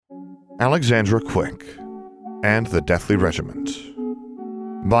Alexandra Quick and the Deathly Regiment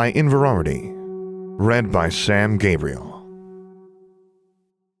by Inverarity, read by Sam Gabriel.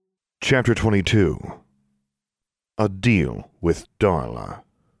 Chapter 22. A Deal with Darla.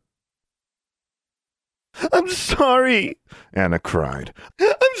 "I'm sorry," Anna cried.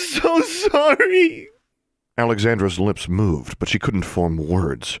 "I'm so sorry." Alexandra's lips moved, but she couldn't form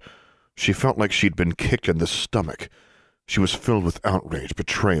words. She felt like she'd been kicked in the stomach. She was filled with outrage,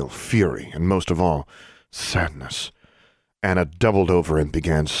 betrayal, fury, and most of all, sadness. Anna doubled over and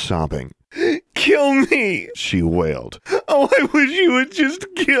began sobbing. "Kill me," she wailed. "Oh, I wish you would just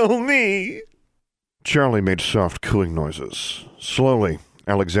kill me." Charlie made soft cooing noises. Slowly,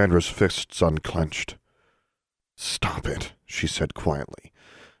 Alexandra's fists unclenched. "Stop it," she said quietly.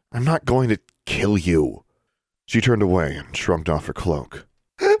 "I'm not going to kill you." She turned away and shrugged off her cloak.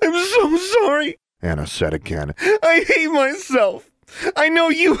 "I'm so sorry," Anna said again. "I hate myself. I know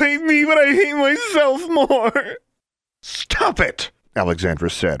you hate me, but I hate myself more." "Stop it,"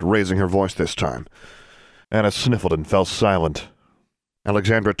 Alexandra said, raising her voice this time. Anna sniffled and fell silent.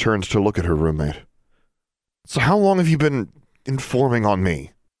 Alexandra turned to look at her roommate. "So how long have you been informing on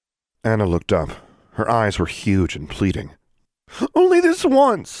me?" Anna looked up. Her eyes were huge and pleading. "Only this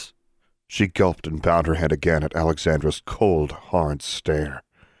once." She gulped and bowed her head again at Alexandra's cold, hard stare.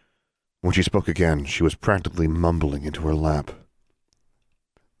 When she spoke again, she was practically mumbling into her lap.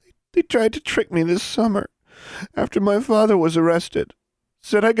 They tried to trick me this summer, after my father was arrested.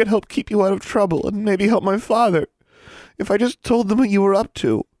 Said I could help keep you out of trouble and maybe help my father, if I just told them what you were up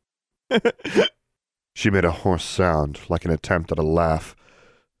to." She made a hoarse sound, like an attempt at a laugh.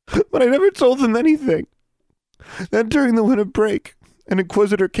 "But I never told them anything. Then during the winter break, an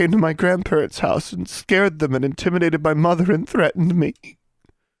inquisitor came to my grandparents' house and scared them and intimidated my mother and threatened me."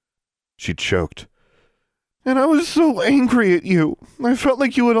 She choked. "And I was so angry at you. I felt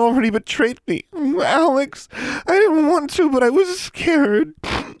like you had already betrayed me. Alex, I didn't want to, but I was scared."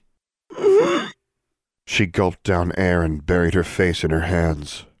 She gulped down air and buried her face in her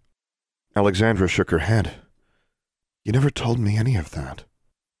hands. Alexandra shook her head. "You never told me any of that."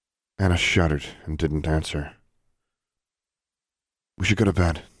 Anna shuddered and didn't answer. "We should go to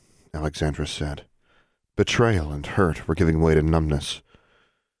bed," Alexandra said. Betrayal and hurt were giving way to numbness.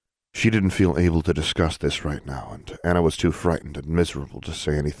 She didn't feel able to discuss this right now, and Anna was too frightened and miserable to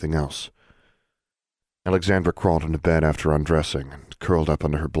say anything else. Alexandra crawled into bed after undressing and curled up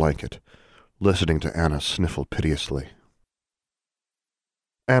under her blanket, listening to Anna sniffle piteously.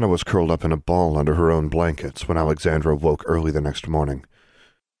 Anna was curled up in a ball under her own blankets when Alexandra woke early the next morning.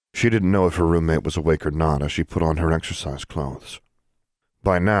 She didn't know if her roommate was awake or not as she put on her exercise clothes.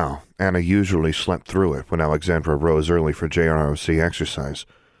 By now, Anna usually slept through it when Alexandra rose early for JROC exercise,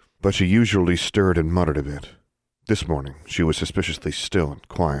 but she usually stirred and muttered a bit. This morning, she was suspiciously still and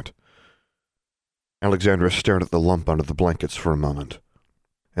quiet. Alexandra stared at the lump under the blankets for a moment,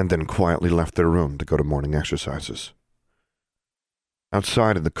 and then quietly left their room to go to morning exercises.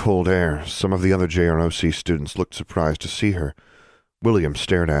 Outside in the cold air, some of the other JROC students looked surprised to see her. William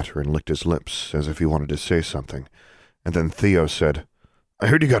stared at her and licked his lips as if he wanted to say something, and then Theo said, "I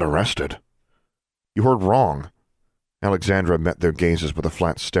heard you got arrested." "You heard wrong." Alexandra met their gazes with a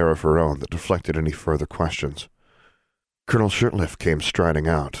flat stare of her own that deflected any further questions. Colonel Shirtliff came striding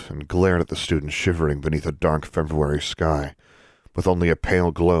out and glared at the students shivering beneath a dark February sky, with only a pale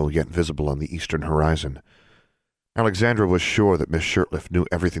glow yet visible on the eastern horizon. Alexandra was sure that Miss Shirtliff knew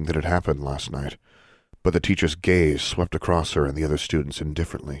everything that had happened last night, but the teacher's gaze swept across her and the other students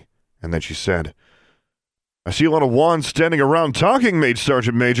indifferently, and then she said, "I see a lot of wands standing around talking,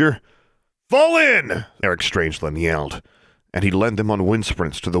 Sergeant Major." "Fall in!" Eric Strangeland yelled, and he led them on wind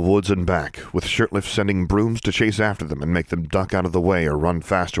sprints to the woods and back, with Shirtliff sending brooms to chase after them and make them duck out of the way or run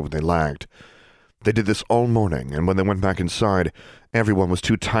faster when they lagged. They did this all morning, and when they went back inside, everyone was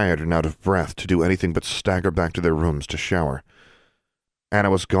too tired and out of breath to do anything but stagger back to their rooms to shower. Anna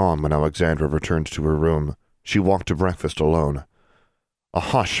was gone when Alexandra returned to her room. She walked to breakfast alone. A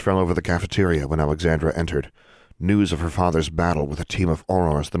hush fell over the cafeteria when Alexandra entered. News of her father's battle with a team of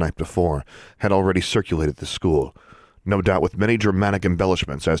Aurors the night before had already circulated the school, no doubt with many dramatic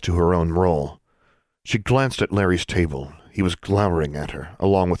embellishments as to her own role. She glanced at Larry's table. He was glowering at her,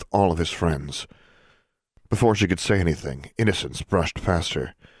 along with all of his friends. Before she could say anything, innocence brushed past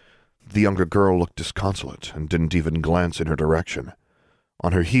her. The younger girl looked disconsolate and didn't even glance in her direction.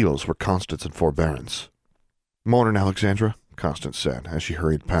 On her heels were Constance and Forbearance. "Morning, Alexandra," Constance said as she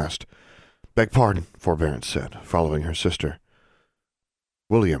hurried past. "Beg pardon," Forbearance said, following her sister.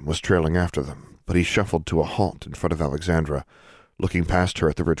 William was trailing after them, but he shuffled to a halt in front of Alexandra, looking past her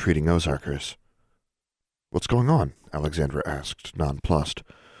at the retreating Ozarkers. "What's going on?" Alexandra asked, nonplussed.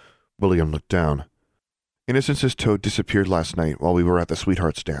 William looked down. Innocence's toad disappeared last night while we were at the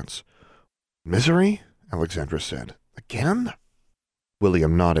sweethearts' dance. Misery? Alexandra said. Again?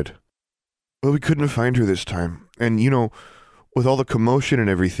 William nodded. Well, we couldn't find her this time. And, with all the commotion and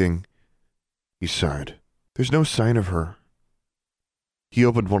everything... He sighed. There's no sign of her. He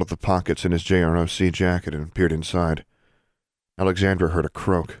opened one of the pockets in his JROC jacket and peered inside. Alexandra heard a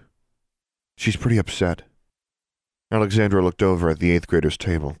croak. She's pretty upset. Alexandra looked over at the 8th graders'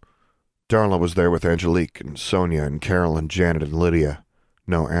 table. Darla was there with Angelique and Sonia and Carol and Janet and Lydia.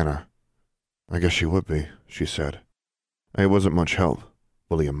 No Anna. I guess she would be, she said. It wasn't much help,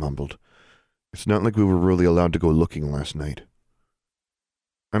 William mumbled. It's not like we were really allowed to go looking last night.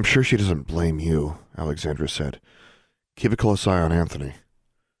 I'm sure she doesn't blame you, Alexandra said. Keep a close eye on Anthony.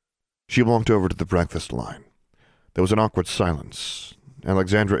 She walked over to the breakfast line. There was an awkward silence.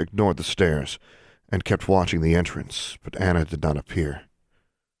 Alexandra ignored the stares and kept watching the entrance, but Anna did not appear.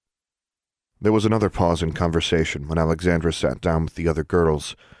 There was another pause in conversation when Alexandra sat down with the other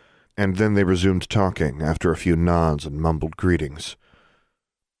girls, and then they resumed talking after a few nods and mumbled greetings.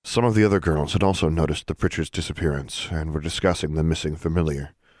 Some of the other girls had also noticed the Pritchards' disappearance and were discussing the missing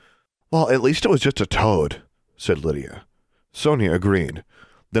familiar. Well, at least it was just a toad, said Lydia. Sonia agreed,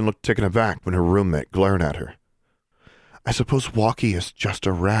 then looked taken aback when her roommate glared at her. I suppose Walkie is just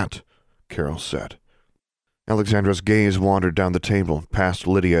a rat, Carol said. Alexandra's gaze wandered down the table, past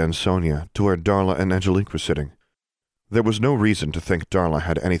Lydia and Sonia, to where Darla and Angelique were sitting. There was no reason to think Darla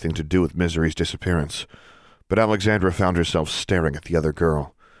had anything to do with Misery's disappearance, but Alexandra found herself staring at the other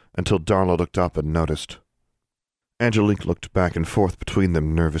girl, until Darla looked up and noticed. Angelique looked back and forth between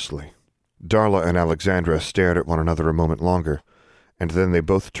them nervously. Darla and Alexandra stared at one another a moment longer, and then they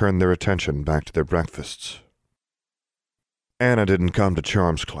both turned their attention back to their breakfasts. Anna didn't come to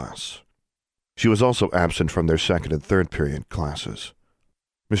Charms class. She was also absent from their second and third period classes.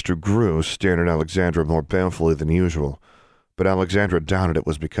 Mr. Grew stared at Alexandra more balefully than usual, but Alexandra doubted it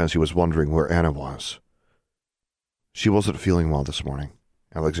was because he was wondering where Anna was. She wasn't feeling well this morning,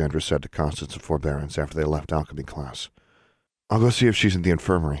 Alexandra said to Constance and Forbearance after they left alchemy class. I'll go see if she's in the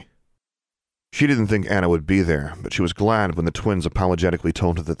infirmary. She didn't think Anna would be there, but she was glad when the twins apologetically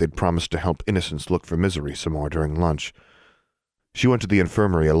told her that they'd promised to help Innocence look for Misery some more during lunch. She went to the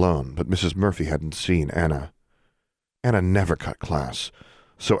infirmary alone, but Mrs. Murphy hadn't seen Anna. Anna never cut class,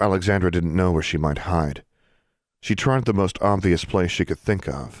 so Alexandra didn't know where she might hide. She tried the most obvious place she could think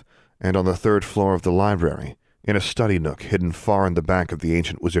of, and on the 3rd floor of the library, in a study nook hidden far in the back of the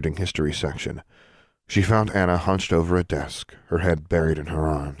ancient wizarding history section, she found Anna hunched over a desk, her head buried in her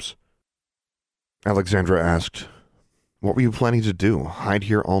arms. Alexandra asked, What were you planning to do, hide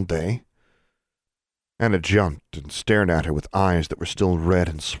here all day? Anna jumped and stared at her with eyes that were still red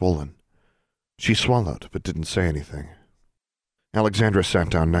and swollen. She swallowed, but didn't say anything. Alexandra sat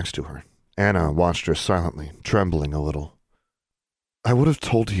down next to her. Anna watched her silently, trembling a little. I would have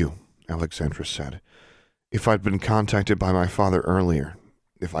told you, Alexandra said, if I'd been contacted by my father earlier,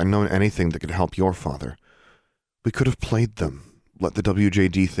 if I'd known anything that could help your father. We could have played them, let the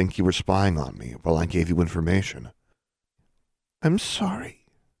WJD think you were spying on me while I gave you information. I'm sorry,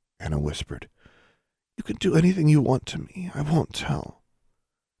 Anna whispered. You can do anything you want to me. I won't tell.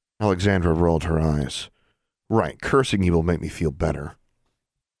 Alexandra rolled her eyes. Right, cursing you will make me feel better.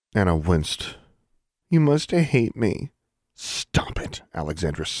 Anna winced. You must hate me. Stop it,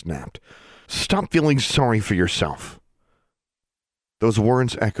 Alexandra snapped. Stop feeling sorry for yourself. Those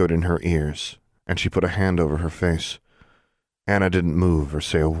words echoed in her ears, and she put a hand over her face. Anna didn't move or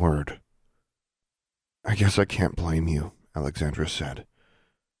say a word. I guess I can't blame you, Alexandra said,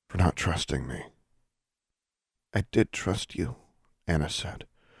 for not trusting me. I did trust you, Anna said.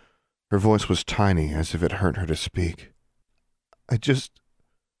 Her voice was tiny, as if it hurt her to speak.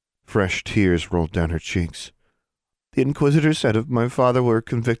 Fresh tears rolled down her cheeks. The Inquisitor said if my father were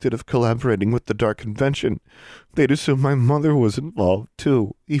convicted of collaborating with the Dark Convention, they'd assume my mother was involved,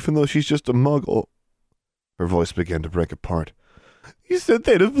 too, even though she's just a muggle. Her voice began to break apart. He said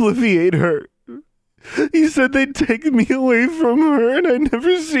they'd obliviate her. He said they'd take me away from her and I'd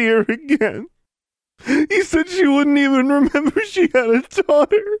never see her again. He said she wouldn't even remember she had a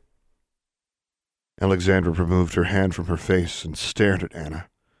daughter. Alexandra removed her hand from her face and stared at Anna.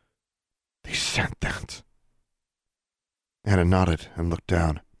 They said that. Anna nodded and looked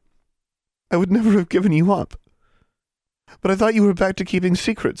down. I would never have given you up. But I thought you were back to keeping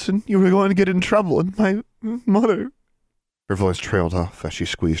secrets and you were going to get in trouble and my mother... Her voice trailed off as she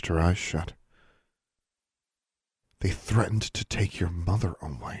squeezed her eyes shut. They threatened to take your mother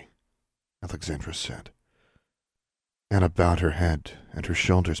away, Alexandra said. Anna bowed her head and her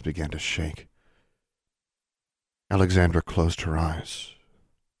shoulders began to shake. Alexandra closed her eyes.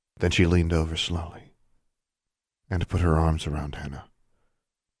 Then she leaned over slowly and put her arms around Anna.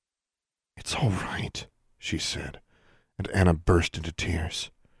 "It's all right," she said, and Anna burst into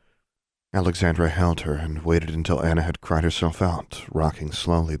tears. Alexandra held her and waited until Anna had cried herself out, rocking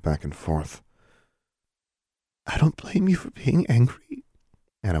slowly back and forth. "I don't blame you for being angry,"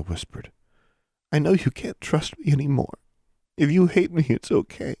 Anna whispered. "I know you can't trust me anymore. If you hate me, it's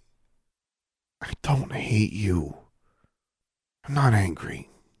okay." "I don't hate you. I'm not angry.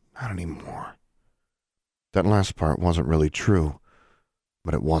 Not anymore." That last part wasn't really true,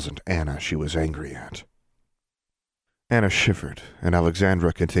 but it wasn't Anna she was angry at. Anna shivered, and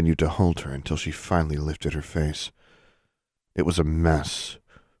Alexandra continued to hold her until she finally lifted her face. It was a mess,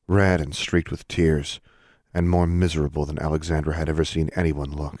 red and streaked with tears, and more miserable than Alexandra had ever seen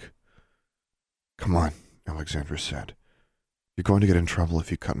anyone look. "Come on," Alexandra said. "You're going to get in trouble if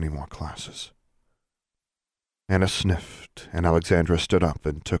you cut any more classes." Anna sniffed, and Alexandra stood up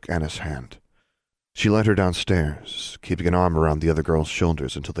and took Anna's hand. She led her downstairs, keeping an arm around the other girl's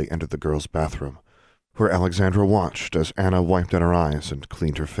shoulders until they entered the girls' bathroom, where Alexandra watched as Anna wiped at her eyes and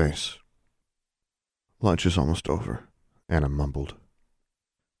cleaned her face. "Lunch is almost over," Anna mumbled.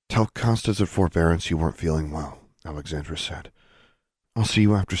 "Tell Constance at forbearance you weren't feeling well," Alexandra said. "I'll see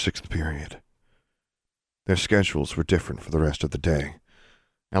you after 6th period." Their schedules were different for the rest of the day.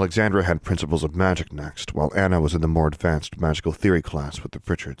 Alexandra had Principles of Magic next, while Anna was in the more advanced magical theory class with the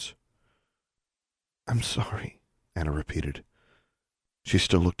Pritchards. "I'm sorry," Anna repeated. She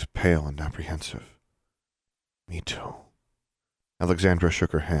still looked pale and apprehensive. "Me too." Alexandra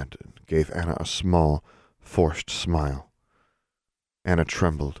shook her head and gave Anna a small, forced smile. Anna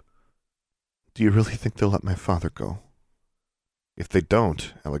trembled. "Do you really think they'll let my father go?" "If they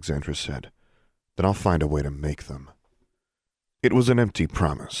don't," Alexandra said, "then I'll find a way to make them." It was an empty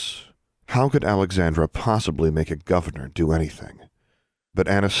promise. How could Alexandra possibly make a governor do anything? But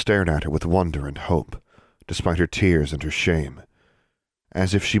Anna stared at her with wonder and hope, despite her tears and her shame,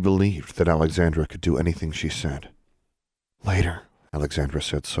 as if she believed that Alexandra could do anything she said. "Later," Alexandra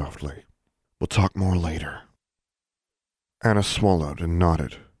said softly. "We'll talk more later." Anna swallowed and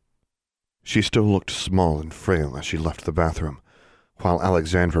nodded. She still looked small and frail as she left the bathroom, while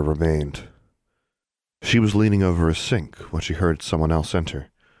Alexandra remained. She was leaning over a sink when she heard someone else enter.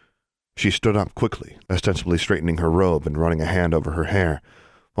 She stood up quickly, ostensibly straightening her robe and running a hand over her hair,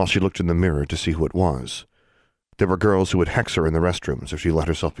 while she looked in the mirror to see who it was. There were girls who would hex her in the restrooms if she let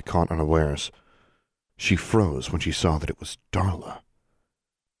herself be caught unawares. She froze when she saw that it was Darla.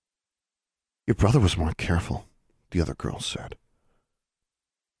 "Your brother was more careful," the other girl said.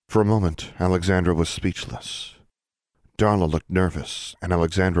 For a moment, Alexandra was speechless. Darla looked nervous, and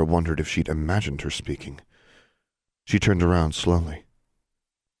Alexandra wondered if she'd imagined her speaking. She turned around slowly.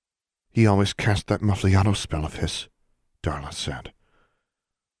 "He always cast that Muffliato spell of his," Darla said.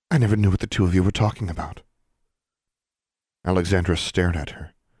 "I never knew what the two of you were talking about." Alexandra stared at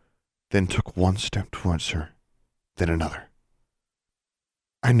her, then took one step towards her, then another.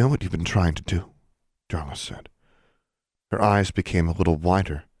 "I know what you've been trying to do," Darla said. Her eyes became a little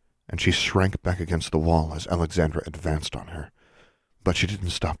wider, and she shrank back against the wall as Alexandra advanced on her. But she didn't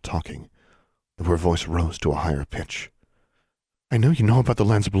stop talking, though her voice rose to a higher pitch. "I know you know about the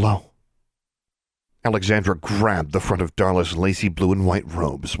lands below." Alexandra grabbed the front of Darla's lacy blue and white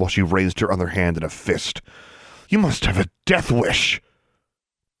robes while she raised her other hand in a fist. "You must have a death wish!"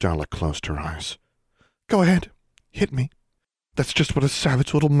 Darla closed her eyes. "Go ahead. Hit me. That's just what a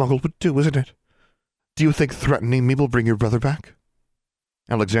savage little muggle would do, isn't it? Do you think threatening me will bring your brother back?"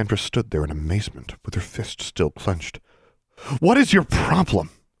 Alexandra stood there in amazement, with her fist still clenched. "What is your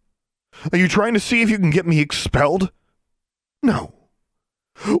problem? Are you trying to see if you can get me expelled?" "No."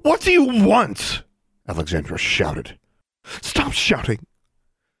 "What do you want?" Alexandra shouted. "Stop shouting."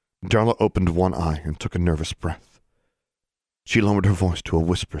 Darla opened one eye and took a nervous breath. She lowered her voice to a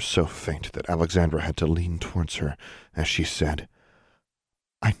whisper so faint that Alexandra had to lean towards her as she said,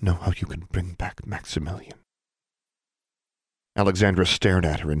 "I know how you can bring back Maximilian." Alexandra stared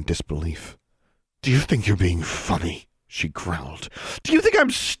at her in disbelief. "Do you think you're being funny?" she growled. "Do you think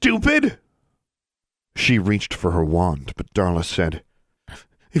I'm stupid?" She reached for her wand, but Darla said,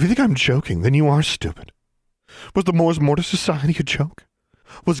 "If you think I'm joking, then you are stupid. Was the Mors Mortis Society a joke?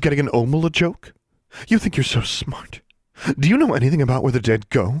 Was getting an Omel a joke? You think you're so smart. Do you know anything about where the dead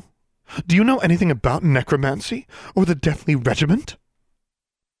go? Do you know anything about necromancy or the Deathly Regiment?"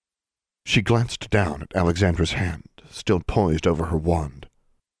 She glanced down at Alexandra's hand, still poised over her wand.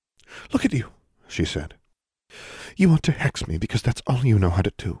 "Look at you," she said. "You want to hex me because that's all you know how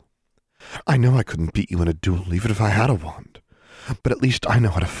to do. I know I couldn't beat you in a duel even if I had a wand, but at least I know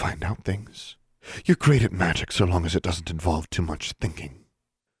how to find out things. You're great at magic so long as it doesn't involve too much thinking."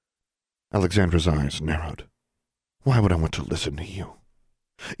 Alexandra's eyes narrowed. Why would I want to listen to you?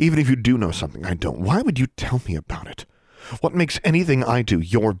 Even if you do know something I don't, why would you tell me about it? What makes anything I do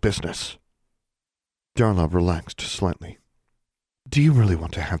your business? Darla relaxed slightly. Do you really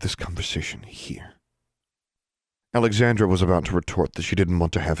want to have this conversation here? Alexandra was about to retort that she didn't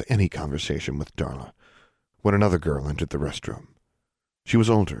want to have any conversation with Darla when another girl entered the restroom. She was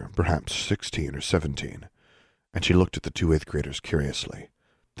older, perhaps 16 or 17, and she looked at the 2 eighth-graders curiously,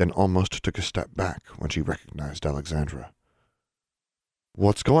 then almost took a step back when she recognized Alexandra.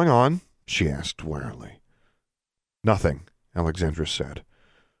 What's going on? She asked warily. Nothing, Alexandra said.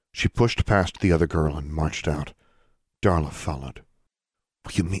 She pushed past the other girl and marched out. Darla followed.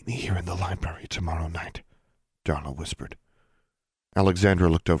 Will you meet me here in the library tomorrow night? Darla whispered. Alexandra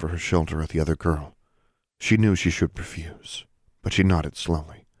looked over her shoulder at the other girl. She knew she should refuse, but she nodded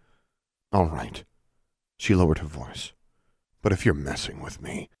slowly. All right. She lowered her voice. But if you're messing with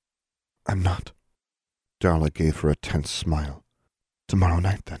me... I'm not. Darla gave her a tense smile. Tomorrow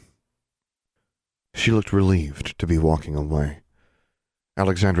night, then. She looked relieved to be walking away.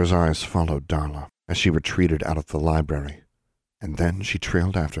 Alexandra's eyes followed Darla as she retreated out of the library, and then she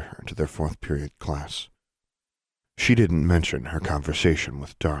trailed after her to their 4th period class. She didn't mention her conversation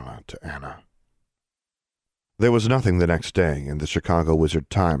with Darla to Anna. There was nothing the next day in the Chicago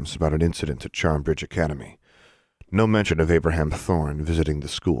Wizard-Times about an incident at Charmbridge Academy. No mention of Abraham Thorne visiting the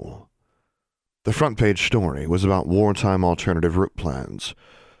school. The front-page story was about wartime alternative route plans.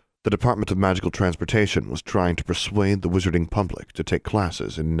 The Department of Magical Transportation was trying to persuade the wizarding public to take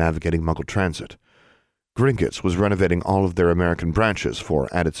classes in navigating Muggle transit. Gringotts was renovating all of their American branches for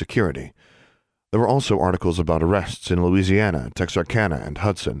added security. There were also articles about arrests in Louisiana, Texarkana, and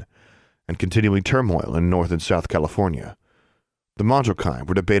Hudson, and continuing turmoil in North and South California. The Mondrokai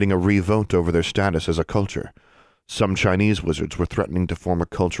were debating a re-vote over their status as a culture. Some Chinese wizards were threatening to form a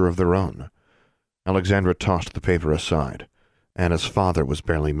culture of their own. Alexandra tossed the paper aside. Anna's father was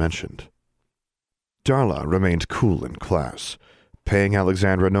barely mentioned. Darla remained cool in class, paying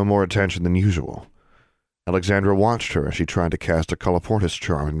Alexandra no more attention than usual. Alexandra watched her as she tried to cast a colloportus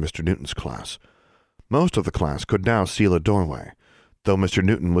charm in Mr. Newton's class. Most of the class could now seal a doorway, though Mr.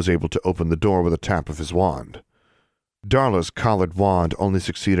 Newton was able to open the door with a tap of his wand. Darla's collared wand only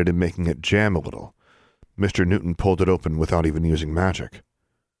succeeded in making it jam a little. Mr. Newton pulled it open without even using magic.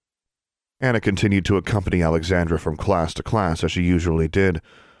 Anna continued to accompany Alexandra from class to class as she usually did,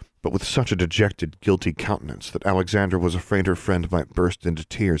 but with such a dejected, guilty countenance that Alexandra was afraid her friend might burst into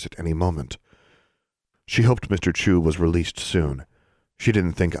tears at any moment. She hoped Mr. Chu was released soon. She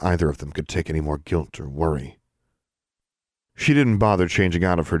didn't think either of them could take any more guilt or worry. She didn't bother changing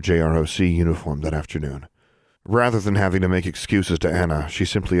out of her JROC uniform that afternoon. Rather than having to make excuses to Anna, she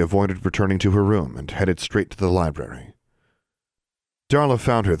simply avoided returning to her room and headed straight to the library. Darla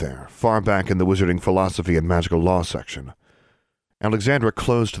found her there, far back in the Wizarding Philosophy and Magical Law section. Alexandra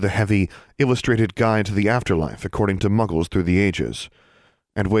closed the heavy, illustrated guide to the afterlife according to Muggles through the ages,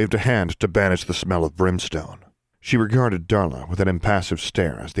 and waved a hand to banish the smell of brimstone. She regarded Darla with an impassive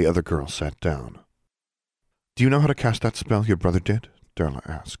stare as the other girl sat down. Do you know how to cast that spell your brother did? Darla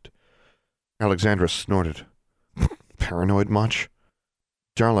asked. Alexandra snorted. Paranoid much?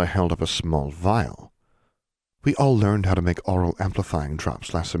 Darla held up a small vial. We all learned how to make oral amplifying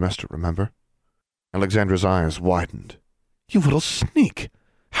drops last semester, remember? Alexandra's eyes widened. You little sneak!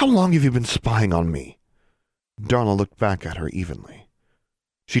 How long have you been spying on me? Darla looked back at her evenly.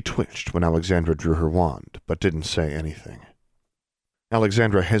 She twitched when Alexandra drew her wand, but didn't say anything.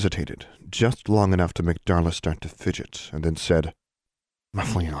 Alexandra hesitated, just long enough to make Darla start to fidget, and then said,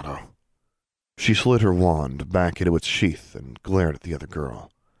 Muffliato. She slid her wand back into its sheath and glared at the other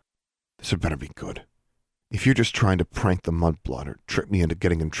girl. This had better be good. If you're just trying to prank the mudblood or trick me into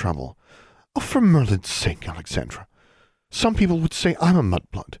getting in trouble... Oh, for Merlin's sake, Alexandra. Some people would say I'm a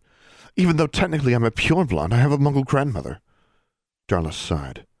mudblood. Even though technically I'm a pureblood, I have a Muggle grandmother. Darla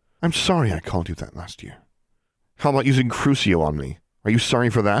sighed. I'm sorry I called you that last year. How about using Crucio on me? Are you sorry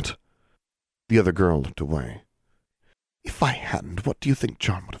for that? The other girl looked away. If I hadn't, what do you think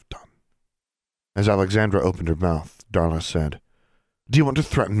John would have done? As Alexandra opened her mouth, Darla said, Do you want to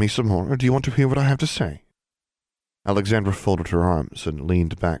threaten me some more, or do you want to hear what I have to say? Alexandra folded her arms and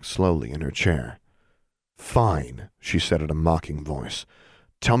leaned back slowly in her chair. Fine, she said in a mocking voice.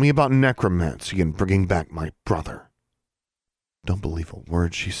 Tell me about necromancy and bringing back my brother. Don't believe a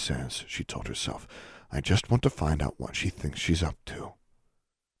word she says, she told herself. I just want to find out what she thinks she's up to.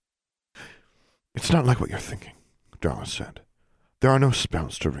 It's not like what you're thinking, Darla said. There are no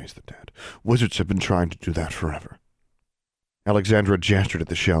spells to raise the dead. Wizards have been trying to do that forever. Alexandra gestured at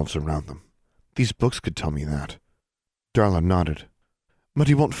the shelves around them. These books could tell me that. Darla nodded. But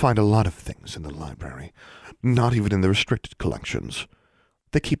you won't find a lot of things in the library, not even in the restricted collections.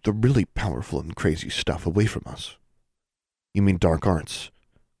 They keep the really powerful and crazy stuff away from us. You mean dark arts?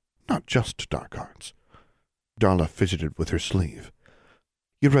 Not just dark arts. Darla fidgeted with her sleeve.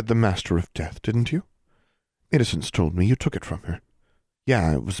 You read The Master of Death, didn't you? Innocence told me you took it from her.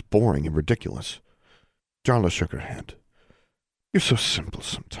 Yeah, it was boring and ridiculous. Darla shook her head. You're so simple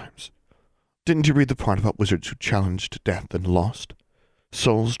sometimes. Didn't you read the part about wizards who challenged death and lost?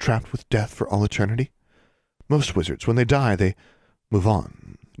 Souls trapped with death for all eternity? Most wizards, when they die, they move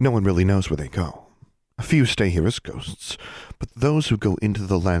on. No one really knows where they go. A few stay here as ghosts, but those who go into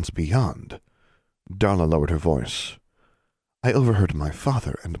the lands beyond... Darla lowered her voice. I overheard my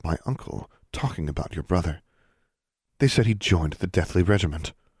father and my uncle talking about your brother. They said he joined the Deathly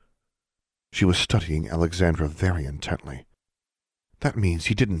Regiment. She was studying Alexandra very intently. That means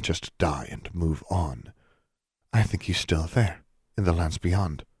he didn't just die and move on. I think he's still there, in the lands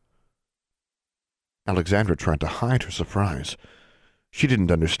beyond. Alexandra tried to hide her surprise. She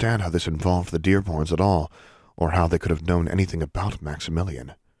didn't understand how this involved the Dearborns at all, or how they could have known anything about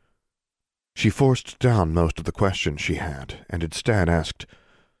Maximilian. She forced down most of the questions she had, and instead asked,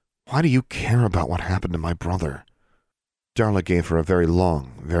 Why do you care about what happened to my brother? Darla gave her a very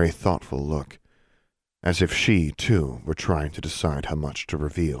long, very thoughtful look, as if she, too, were trying to decide how much to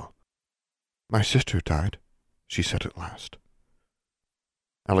reveal. My sister died, she said at last.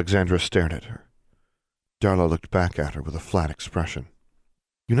 Alexandra stared at her. Darla looked back at her with a flat expression.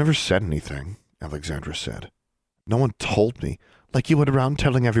 You never said anything, Alexandra said. No one told me, like you went around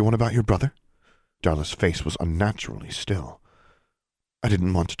telling everyone about your brother. Darla's face was unnaturally still. I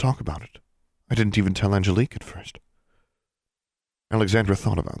didn't want to talk about it. I didn't even tell Angelique at first. Alexandra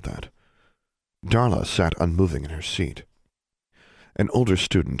thought about that. Darla sat unmoving in her seat. An older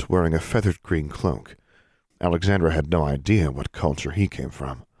student wearing a feathered green cloak, Alexandra had no idea what culture he came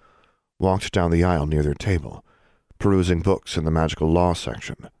from, walked down the aisle near their table, perusing books in the magical law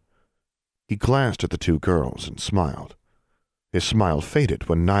section. He glanced at the two girls and smiled. His smile faded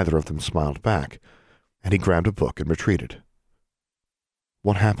when neither of them smiled back, and he grabbed a book and retreated.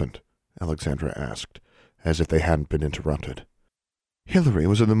 What happened? Alexandra asked, as if they hadn't been interrupted. Hilary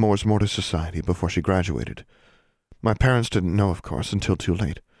was in the Mors Mortis Society before she graduated. My parents didn't know, of course, until too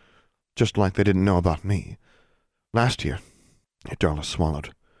late, just like they didn't know about me. Last year, Darla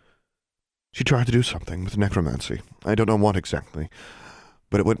swallowed. She tried to do something with necromancy. I don't know what exactly,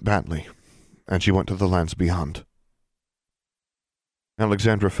 but it went badly, and she went to the lands beyond.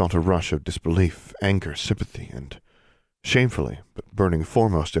 Alexandra felt a rush of disbelief, anger, sympathy, and, shamefully, but burning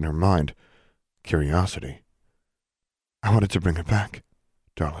foremost in her mind, curiosity. I wanted to bring her back,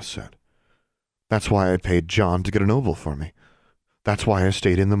 Darla said. That's why I paid John to get a noble for me. That's why I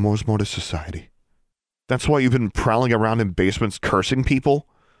stayed in the Mors Mortis Society. That's why you've been prowling around in basements cursing people?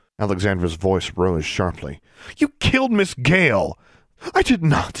 Alexandra's voice rose sharply. You killed Miss Gale! I did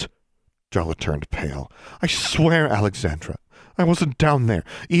not! Darla turned pale. I swear, Alexandra, I wasn't down there.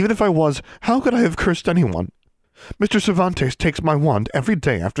 Even if I was, how could I have cursed anyone? Mr. Cervantes takes my wand every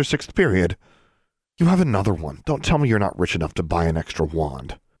day after 6th period. You have another one. Don't tell me you're not rich enough to buy an extra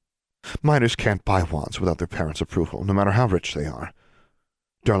wand. Minors can't buy wands without their parents' approval, no matter how rich they are.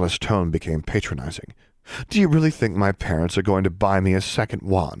 Darla's tone became patronizing. Do you really think my parents are going to buy me a second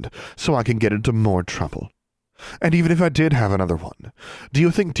wand so I can get into more trouble? And even if I did have another one, do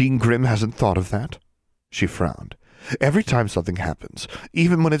you think Dean Grimm hasn't thought of that? She frowned. Every time something happens,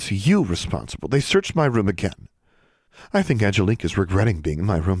 even when it's you responsible, they search my room again. I think Angelique is regretting being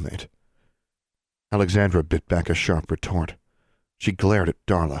my roommate. Alexandra bit back a sharp retort. She glared at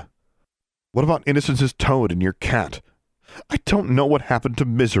Darla. What about Innocence's toad and your cat? I don't know what happened to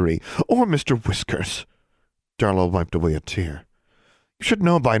Misery or Mr. Whiskers. Darla wiped away a tear. You should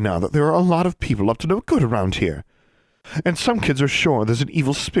know by now that there are a lot of people up to no good around here. And some kids are sure there's an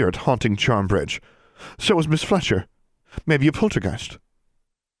evil spirit haunting Charmbridge. So is Miss Fletcher. Maybe a poltergeist.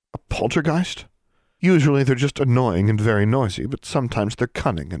 A poltergeist? Usually they're just annoying and very noisy, but sometimes they're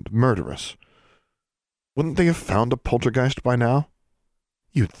cunning and murderous. Wouldn't they have found a poltergeist by now?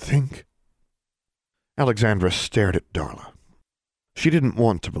 You'd think. Alexandra stared at Darla. She didn't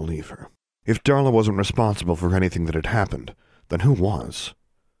want to believe her. If Darla wasn't responsible for anything that had happened, then who was?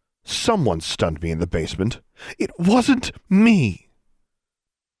 Someone stunned me in the basement. It wasn't me!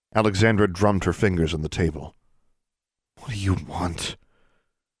 Alexandra drummed her fingers on the table. What do you want?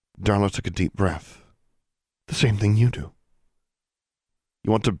 Darla took a deep breath. The same thing you do. You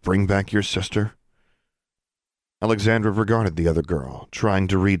want to bring back your sister? Alexandra regarded the other girl, trying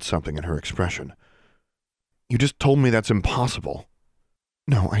to read something in her expression. You just told me that's impossible.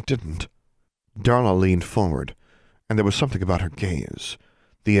 No, I didn't. Darla leaned forward, And there was something about her gaze,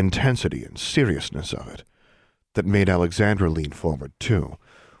 the intensity and seriousness of it, that made Alexandra lean forward too,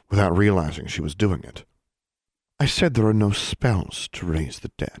 without realizing she was doing it. I said there are no spells to raise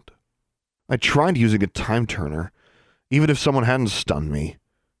the dead. I tried using a time-turner, even if someone hadn't stunned me.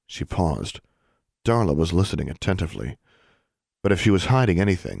 She paused. Darla was listening attentively. But if she was hiding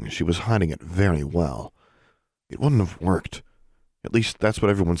anything, she was hiding it very well. It wouldn't have worked. At least that's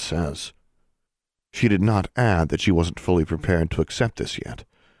what everyone says. She did not add that she wasn't fully prepared to accept this yet,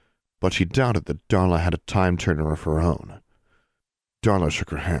 but she doubted that Darla had a time-turner of her own. Darla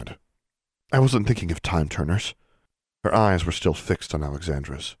shook her head. I wasn't thinking of time-turners. Her eyes were still fixed on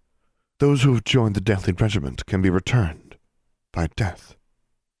Alexandra's. Those who have joined the Deathly Regiment can be returned by death.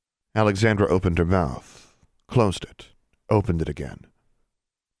 Alexandra opened her mouth, closed it, opened it again.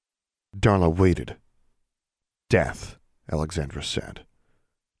 Darla waited. Death, Alexandra said.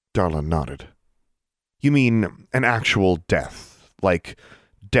 Darla nodded. You mean an actual death, like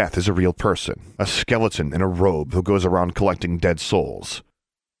death is a real person, a skeleton in a robe who goes around collecting dead souls?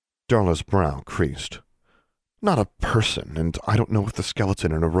 Darla's brow creased. Not a person, and I don't know if the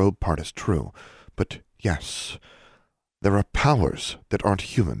skeleton in a robe part is true, but yes, there are powers that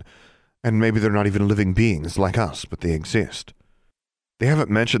aren't human, and maybe they're not even living beings like us, but they exist. They haven't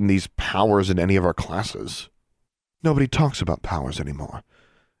mentioned these powers in any of our classes. Nobody talks about powers anymore.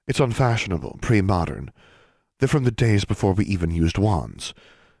 It's unfashionable, pre-modern. They're from the days before we even used wands.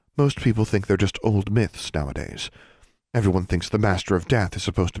 Most people think they're just old myths nowadays. Everyone thinks the Master of Death is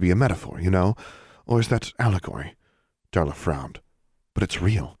supposed to be a metaphor, you know? Or is that allegory? Darla frowned. But it's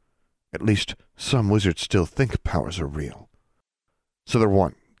real. At least some wizards still think powers are real. So they're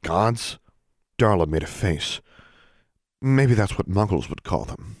what, gods? Darla made a face. Maybe that's what Muggles would call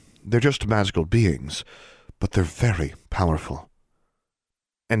them. They're just magical beings, but they're very powerful.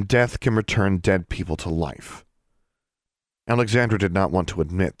 And death can return dead people to life. Alexandra did not want to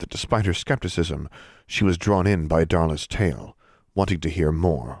admit that despite her skepticism, she was drawn in by Darla's tale, wanting to hear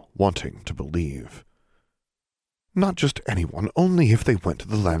more, wanting to believe. Not just anyone, only if they went to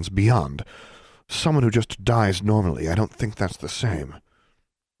the lands beyond. Someone who just dies normally, I don't think that's the same.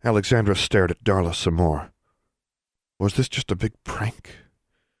 Alexandra stared at Darla some more. Was this just a big prank?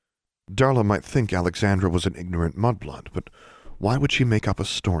 Darla might think Alexandra was an ignorant mudblood, but why would she make up a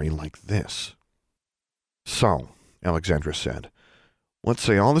story like this? So, Alexandra said, let's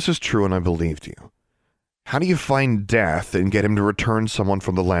say all this is true and I believed you. How do you find Death and get him to return someone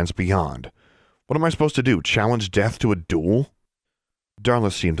from the lands beyond? What am I supposed to do, challenge Death to a duel?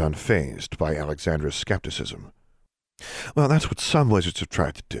 Darla seemed unfazed by Alexandra's skepticism. Well, that's what some wizards have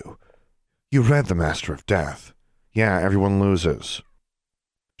tried to do. You read The Master of Death. Yeah, everyone loses.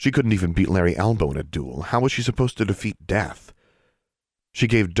 She couldn't even beat Larry Elbow in a duel. How was she supposed to defeat Death? She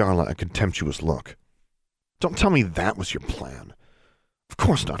gave Darla a contemptuous look. Don't tell me that was your plan. Of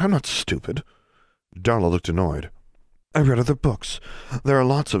course not. I'm not stupid. Darla looked annoyed. I read other books. There are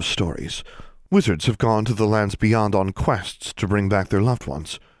lots of stories. Wizards have gone to the lands beyond on quests to bring back their loved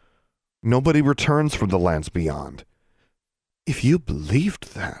ones. Nobody returns from the lands beyond. If you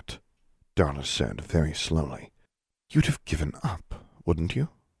believed that, Darla said very slowly, you'd have given up, wouldn't you?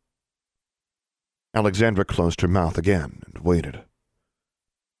 Alexandra closed her mouth again and waited.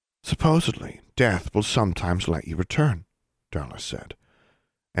 Supposedly, death will sometimes let you return, Darla said,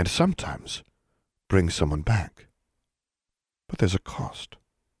 and sometimes bring someone back. But there's a cost.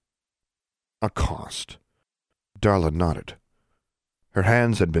 A cost. Darla nodded. Her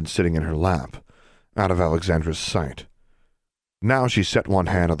hands had been sitting in her lap, out of Alexandra's sight. Now she set one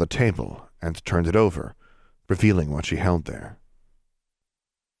hand on the table and turned it over, revealing what she held there.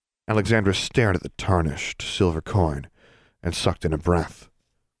 Alexandra stared at the tarnished silver coin and sucked in a breath.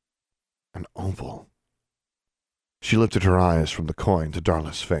 An opal. She lifted her eyes from the coin to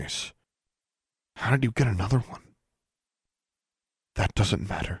Darla's face. How did you get another one? That doesn't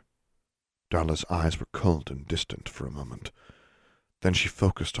matter. Darla's eyes were cold and distant for a moment. Then she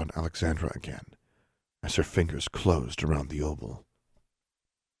focused on Alexandra again, as her fingers closed around the opal.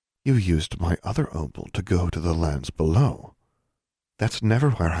 You used my other opal to go to the lands below. That's never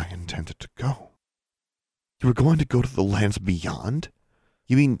where I intended to go. You were going to go to the lands beyond?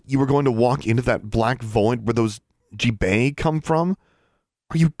 You mean you were going to walk into that black void where those Jibei come from?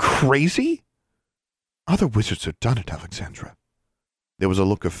 Are you crazy? Other wizards have done it, Alexandra. There was a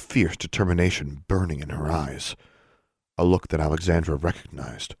look of fierce determination burning in her eyes, a look that Alexandra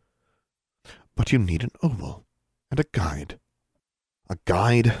recognized. But you need an opal and a guide. A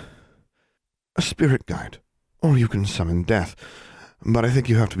guide? A spirit guide. Or you can summon death, but I think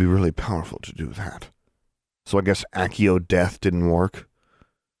you have to be really powerful to do that. So I guess Accio Death didn't work?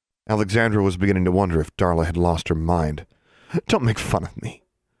 Alexandra was beginning to wonder if Darla had lost her mind. Don't make fun of me.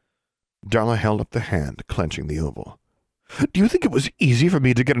 Darla held up the hand, clenching the oval. Do you think it was easy for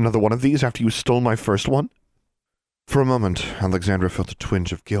me to get another one of these after you stole my first one? For a moment, Alexandra felt a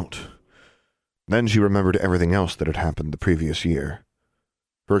twinge of guilt. Then she remembered everything else that had happened the previous year.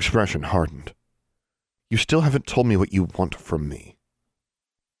 Her expression hardened. You still haven't told me what you want from me.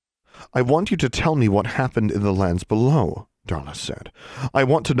 I want you to tell me what happened in the lands below, Darla said. I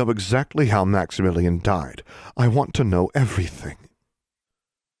want to know exactly how Maximilian died. I want to know everything.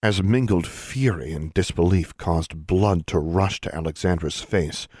 As mingled fury and disbelief caused blood to rush to Alexandra's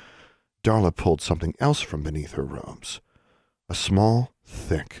face, Darla pulled something else from beneath her robes. A small,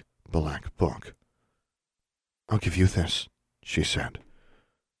 thick, black book. I'll give you this, she said.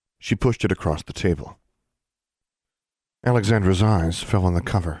 She pushed it across the table. Alexandra's eyes fell on the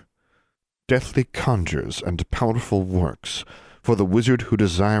cover. Deathly conjures and powerful works, for the wizard who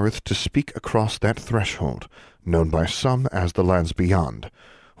desireth to speak across that threshold, known by some as the lands beyond,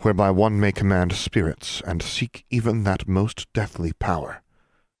 whereby one may command spirits and seek even that most deathly power.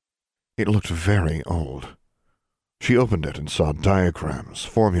 It looked very old. She opened it and saw diagrams,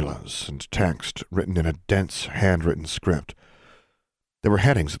 formulas, and text written in a dense, handwritten script. There were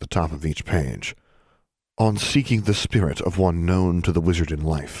headings at the top of each page. On seeking the spirit of one known to the wizard in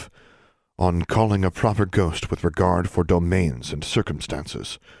life. On calling a proper ghost with regard for domains and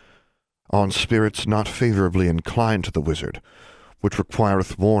circumstances. On spirits not favorably inclined to the wizard, which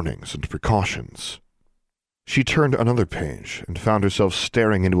requireth warnings and precautions. She turned another page and found herself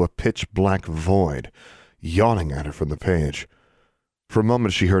staring into a pitch-black void, yawning at her from the page. For a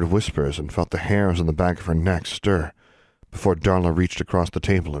moment she heard whispers and felt the hairs on the back of her neck stir, before Darla reached across the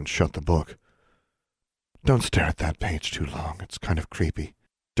table and shut the book. Don't stare at that page too long. It's kind of creepy.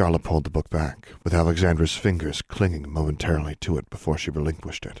 Darla pulled the book back, with Alexandra's fingers clinging momentarily to it before she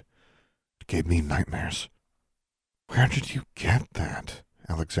relinquished it. It gave me nightmares. Where did you get that?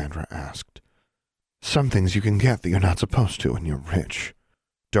 Alexandra asked. Some things you can get that you're not supposed to when you're rich.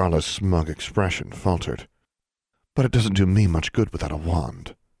 Darla's smug expression faltered. But it doesn't do me much good without a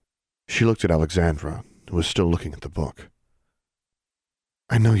wand. She looked at Alexandra, who was still looking at the book.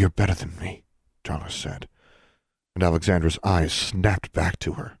 I know you're better than me, Darla said, and Alexandra's eyes snapped back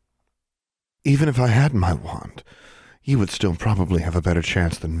to her. Even if I had my wand, you would still probably have a better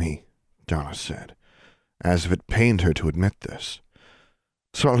chance than me, Darla said, as if it pained her to admit this.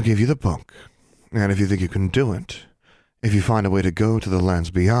 So I'll give you the book, and if you think you can do it, if you find a way to go to the lands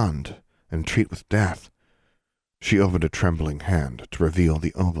beyond and treat with death. She opened a trembling hand to reveal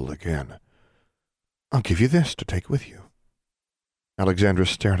the oval again. I'll give you this to take with you. Alexandra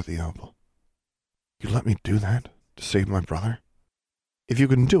stared at the oval. You let me do that to save my brother? If you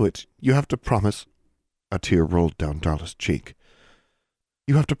can do it, you have to promise. A tear rolled down Darla's cheek.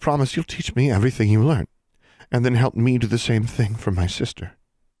 You have to promise you'll teach me everything you learn, and then help me do the same thing for my sister.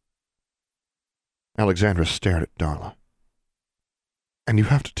 Alexandra stared at Darla. And you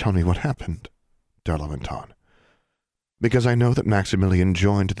have to tell me what happened, Darla went on. Because I know that Maximilian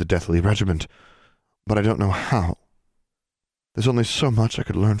joined the Deathly Regiment, but I don't know how. There's only so much I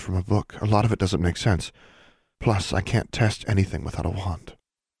could learn from a book. A lot of it doesn't make sense. Plus, I can't test anything without a wand.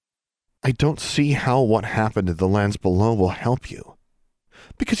 I don't see how what happened in the lands below will help you.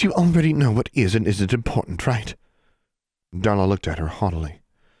 Because you already know what is and isn't important, right? Darla looked at her haughtily.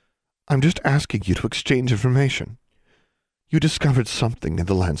 I'm just asking you to exchange information. You discovered something in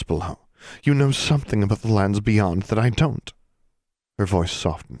the lands below. You know something about the lands beyond that I don't. Her voice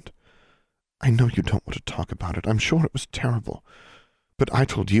softened. I know you don't want to talk about it. I'm sure it was terrible. But I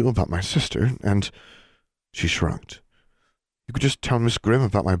told you about my sister, and... She shrugged. You could just tell Miss Grimm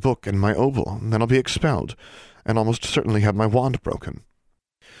about my book and my oval, and then I'll be expelled, and almost certainly have my wand broken.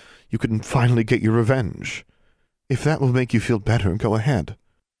 You can finally get your revenge. If that will make you feel better, go ahead.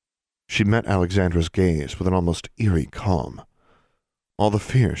 She met Alexandra's gaze with an almost eerie calm. All the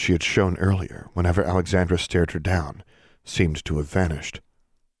fear she had shown earlier, whenever Alexandra stared her down, seemed to have vanished.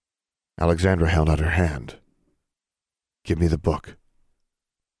 Alexandra held out her hand. Give me the book.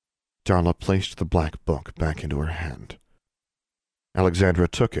 Darla placed the black book back into her hand. Alexandra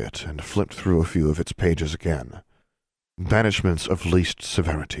took it and flipped through a few of its pages again. Banishments of least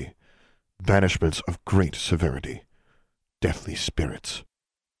severity. Banishments of great severity. Deathly spirits.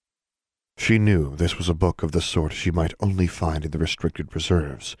 She knew this was a book of the sort she might only find in the restricted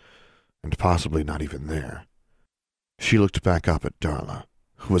reserves, and possibly not even there. She looked back up at Darla,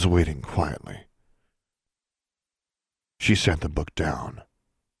 who was waiting quietly. She set the book down.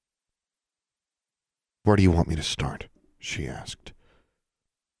 Where do you want me to start? She asked.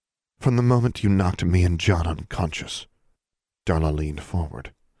 From the moment you knocked me and John unconscious. Darla leaned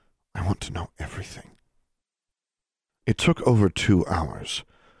forward. I want to know everything. It took over 2 hours,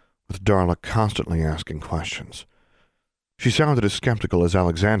 with Darla constantly asking questions. She sounded as skeptical as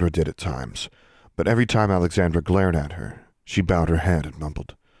Alexandra did at times, but every time Alexandra glared at her, she bowed her head and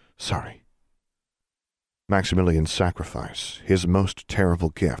mumbled, "Sorry." Maximilian's sacrifice, his most terrible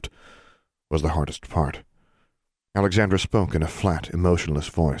gift, was the hardest part. Alexandra spoke in a flat, emotionless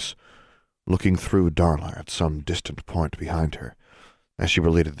voice, looking through Darla at some distant point behind her, as she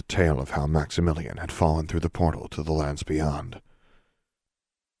related the tale of how Maximilian had fallen through the portal to the lands beyond.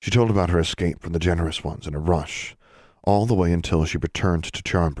 She told about her escape from the Generous Ones in a rush, all the way until she returned to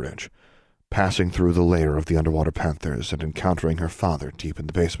Charmbridge, passing through the lair of the underwater panthers and encountering her father deep in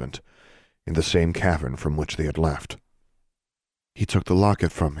the basement, in the same cavern from which they had left. "He took the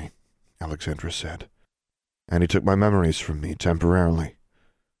locket from me," Alexandra said, "and he took my memories from me temporarily.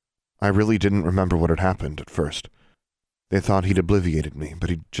 I really didn't remember what had happened at first. They thought he'd obliviated me, but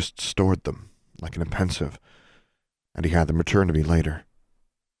he'd just stored them, like in a pensive, and he had them returned to me later."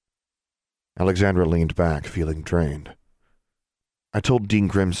 Alexandra leaned back, feeling drained. "I told Dean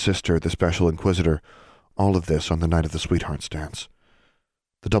Grimm's sister, the Special Inquisitor, all of this on the night of the Sweethearts dance.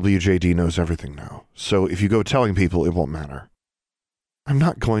 The WJD knows everything now, so if you go telling people, it won't matter." "I'm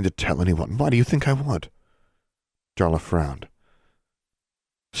not going to tell anyone. Why do you think I would?" Darla frowned.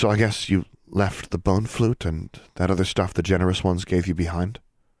 "So I guess you left the bone flute and that other stuff the Generous Ones gave you behind?"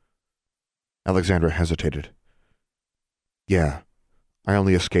 Alexandra hesitated. "Yeah, I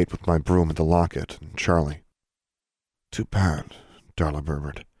only escaped with my broom and the locket and Charlie." "Too bad," Darla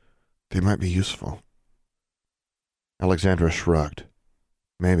murmured. "They might be useful." Alexandra shrugged.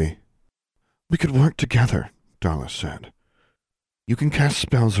 "Maybe." "We could work together," Darla said. "You can cast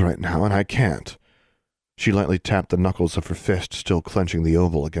spells right now, and I can't." She lightly tapped the knuckles of her fist, still clenching the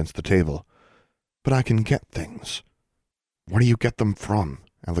oval against the table. "But I can get things." "Where do you get them from?"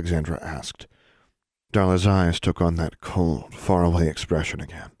 Alexandra asked. Darla's eyes took on that cold, faraway expression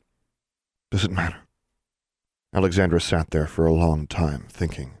again. "Does it matter?" Alexandra sat there for a long time,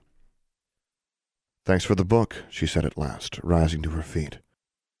 thinking. "Thanks for the book," she said at last, rising to her feet.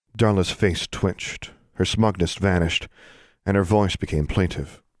 Darla's face twitched, her smugness vanished, and her voice became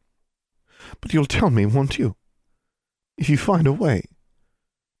plaintive. "But you'll tell me, won't you? If you find a way."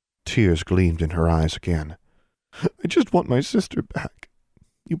 Tears gleamed in her eyes again. "I just want my sister back.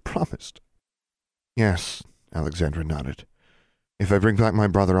 You promised." "Yes," Alexandra nodded. "If I bring back my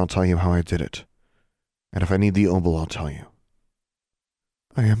brother, I'll tell you how I did it. And if I need the obol, I'll tell you."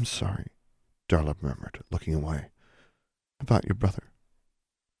 "I am sorry," Darla murmured, looking away. "About your brother."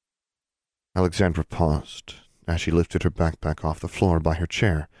 Alexandra paused as she lifted her backpack off the floor by her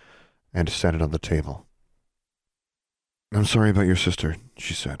chair and set it on the table. "I'm sorry about your sister,"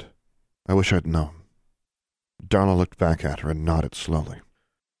 she said. "I wish I'd known." Darla looked back at her and nodded slowly.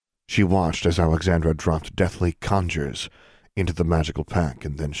 She watched as Alexandra dropped deathly conjures into the magical pack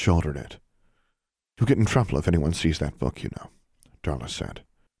and then shouldered it. "You'll get in trouble if anyone sees that book, you know," Darla said.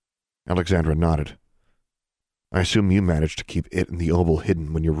 Alexandra nodded. "I assume you managed to keep it and the obol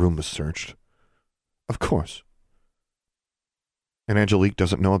hidden when your room was searched." "Of course." "And Angelique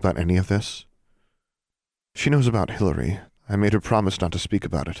doesn't know about any of this?" "She knows about Hillary. I made her promise not to speak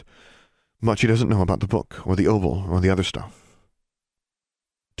about it. But she doesn't know about the book, or the obol, or the other stuff."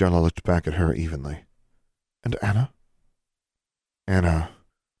 Darla looked back at her evenly. "And Anna?" "Anna."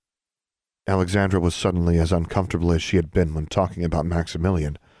 Alexandra was suddenly as uncomfortable as she had been when talking about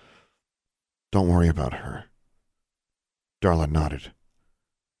Maximilian. "Don't worry about her." Darla nodded.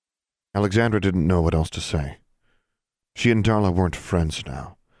 Alexandra didn't know what else to say. She and Darla weren't friends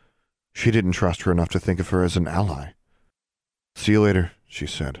now. She didn't trust her enough to think of her as an ally. "See you later," she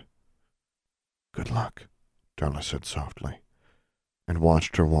said. "Good luck," Darla said softly, and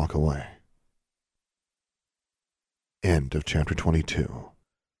watched her walk away. End of Chapter 22.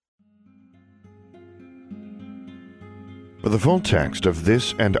 For the full text of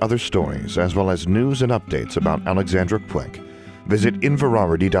this and other stories, as well as news and updates about Alexandra Quick, visit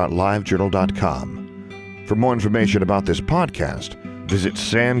inverarity.livejournal.com. For more information about this podcast, visit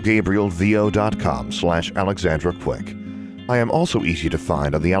samgabrielvo.com/Alexandra Quick. I am also easy to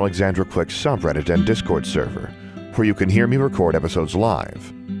find on the Alexandra Quick subreddit and Discord server, where you can hear me record episodes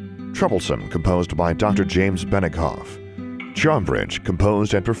live. Troublesome, composed by Dr. James Benighoff. Charmbridge,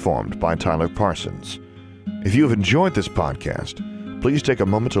 composed and performed by Tyler Parsons. If you have enjoyed this podcast, please take a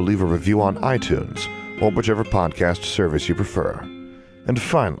moment to leave a review on iTunes or whichever podcast service you prefer. And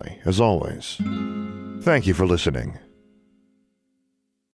finally, as always, thank you for listening.